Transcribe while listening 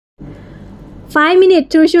5 minutes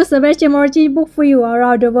to choose the best gemology book for you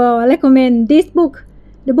around the world. I recommend this book,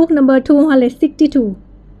 the book number 262,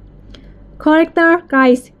 Character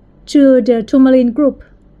Guides to the Tourmaline Group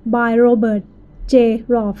by Robert J.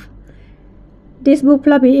 Rolfe. This book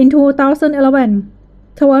published in 2011,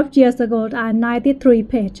 12 years ago, and 93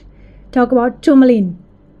 pages. Talk about tourmaline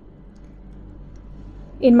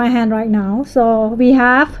in my hand right now. So we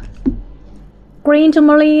have green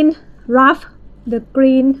tourmaline, rough, the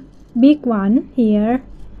green big one here,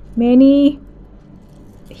 many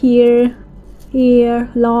here,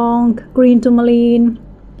 long green tourmaline,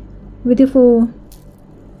 beautiful.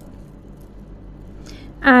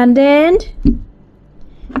 And then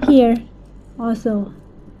here also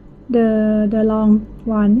the long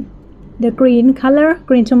one, the green color,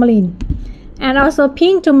 green tourmaline, and also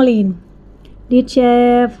pink tourmaline, this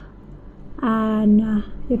shape, and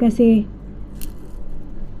you can see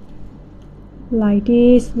like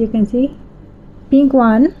this, you can see pink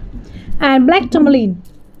one, and black tourmaline,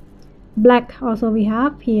 black also we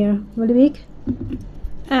have here, very big,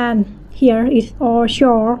 and here is all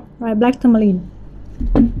shore, right, black tourmaline.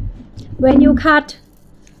 When you cut,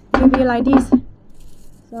 it will be like this.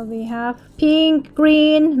 So we have pink,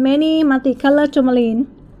 green, many multicolored tourmaline.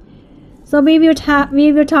 So we will talk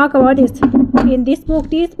about this in this book.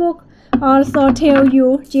 This book also tell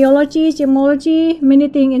you geology, gemology, many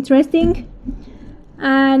things interesting.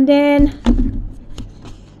 And then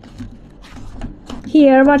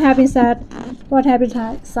here what happens at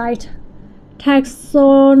site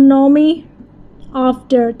taxonomy of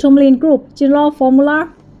the tourmaline group, general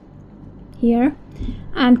formula here,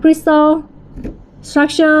 and crystal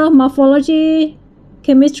structure, morphology,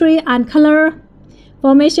 chemistry and color,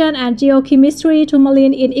 formation and geochemistry,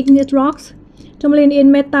 tourmaline in igneous rocks, tourmaline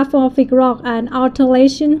in metamorphic rock and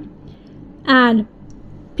alternation, and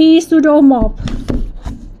pseudomorph.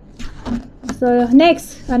 So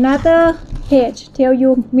next, another page tell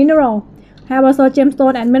you mineral, have also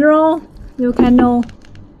gemstone and mineral. You can know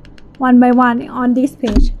one by one on this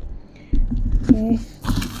page. Okay.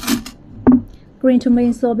 Green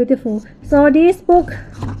tourmaline, so beautiful. So this book,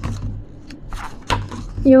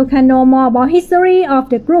 you can know more about history of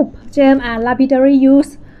the group, gem and lapidary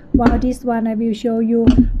use. While this one I will show you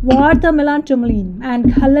watermelon tourmaline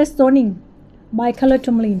and color stoning by color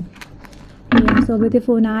tourmaline. Yeah, so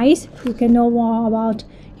beautiful, nice. You can know more about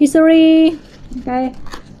history. Okay,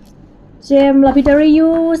 gem lapidary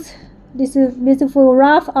use. This is beautiful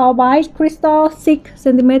rough albite crystal, 6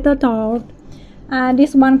 cm tall, and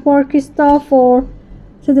this one for crystal 4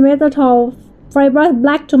 cm tall, fibrous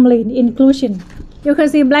black tourmaline inclusion. You can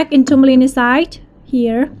see black in tourmaline inside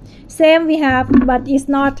here. Same we have, but it's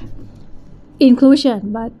not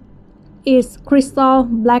inclusion, but it's crystal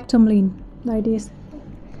black tourmaline like this.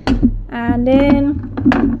 And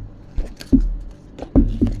then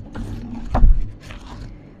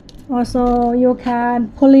also you can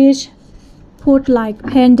polish, put like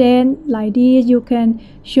pendant like this. You can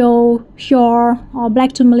show shore or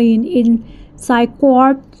black tourmaline inside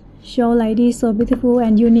quartz, show like this, so beautiful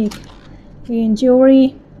and unique in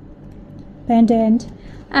jewelry, pendant.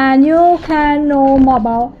 And you can know more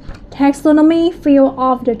about taxonomy field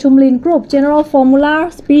of the tourmaline group, general formula,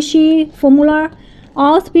 species formula,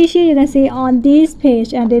 all species you can see on this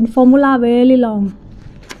page, and then formula very long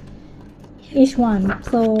each one,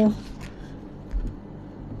 so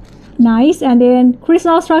nice. And then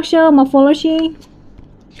crystal structure, morphology,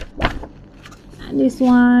 and this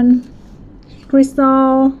one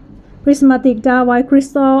crystal, prismatic dark white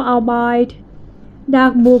crystal, albite,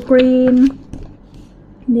 dark blue green,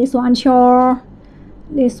 this one shore,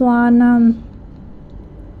 this one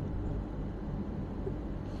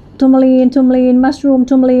tourmaline, mushroom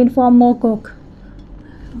tourmaline from Mogok.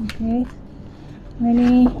 Okay,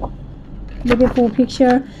 many beautiful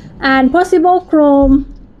picture, and possible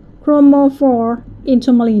chromophore in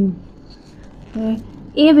tourmaline. Okay,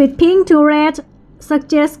 if it's pink to red,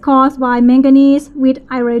 suggests caused by manganese with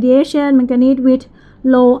irradiation, manganese with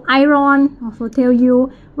low iron. Also tell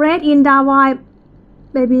you red in dark white,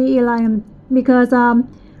 maybe because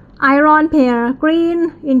iron pair,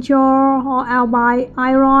 green in shore or albite,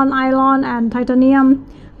 iron, and titanium.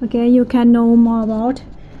 Okay, you can know more about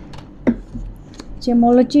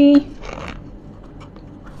gemology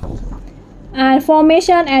and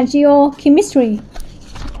formation and geochemistry.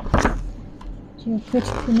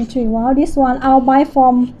 Wow, this one albite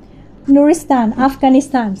from Nuristan,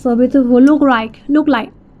 Afghanistan, so beautiful. Look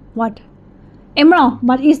like what? Emerald,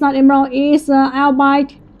 but it's not emerald, it's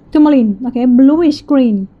albite tourmaline. Okay, bluish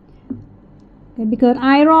green. Okay, because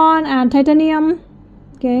iron and titanium,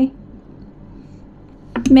 okay,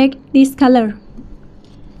 make this color.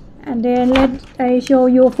 And then let I show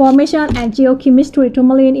you formation and geochemistry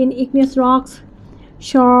tourmaline in igneous rocks,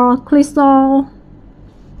 shore crystal.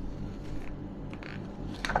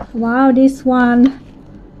 Wow, this one,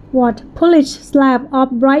 what, polished slab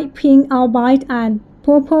of bright pink albite and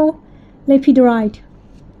purple lepidolite.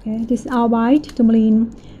 Okay, this albite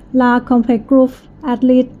tourmaline, large complex group, at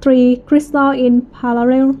least 3 crystals in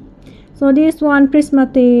parallel. So this one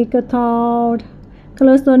prismatic, cathode,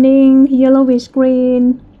 color stoning, yellowish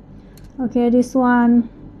green. Okay, this one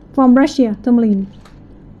from Russia tourmaline,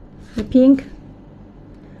 the pink,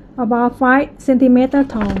 about 5 centimeters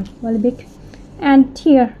tall, very big. And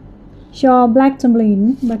here show black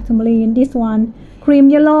tourmaline, this one cream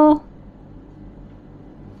yellow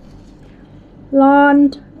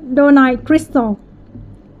londonite crystal,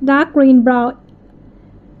 dark green brown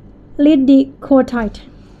lidicotite.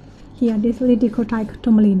 Here this lidicotite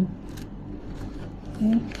tourmaline.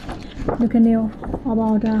 Okay, you can know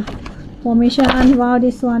about the formation. And wow,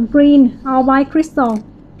 this one green albite crystal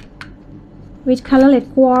with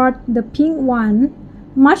colored quartz, the pink one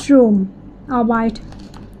mushroom albite,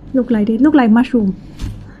 look like it, look like mushroom.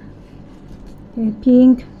 Okay,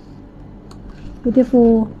 pink,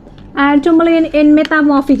 beautiful. And tourmaline in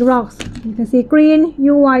metamorphic rocks, you can see green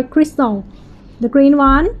white crystal, the green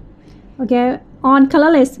one, okay, on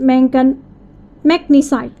colorless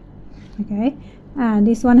magnesite. Okay, and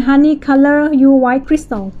this one honey color white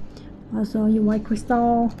crystal, also white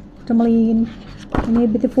crystal tourmaline,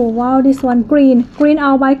 and beautiful. Wow, this one green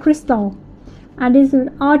albite crystal. And this is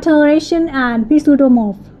alteration and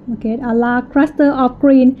pseudomorph. Okay, a large cluster of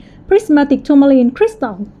green prismatic tourmaline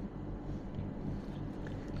crystal.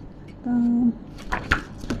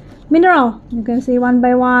 Mineral, you can see one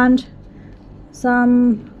by one,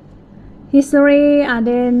 some history, and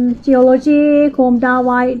then geology, chrome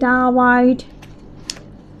white,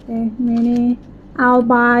 okay, many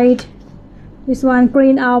albite. This one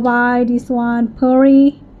green albite, this one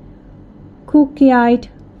pearly cookieite,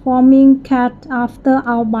 forming cat after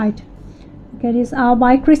albite. Okay, this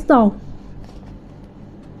albite crystal.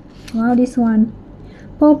 Wow, this one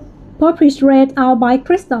purplish red albite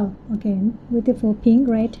crystal. Okay, beautiful pink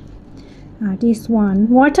red. This one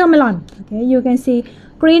watermelon. Okay, you can see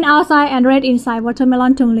green outside and red inside,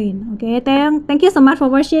 watermelon tourmaline. Okay, thank you so much for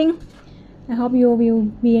watching. I hope you will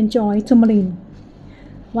be enjoy tourmaline.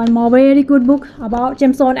 One more very good book about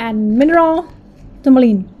gemstone and mineral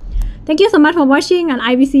tourmaline. Thank you so much for watching, and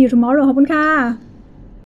I will see you tomorrow. ขอบคุณค่ะ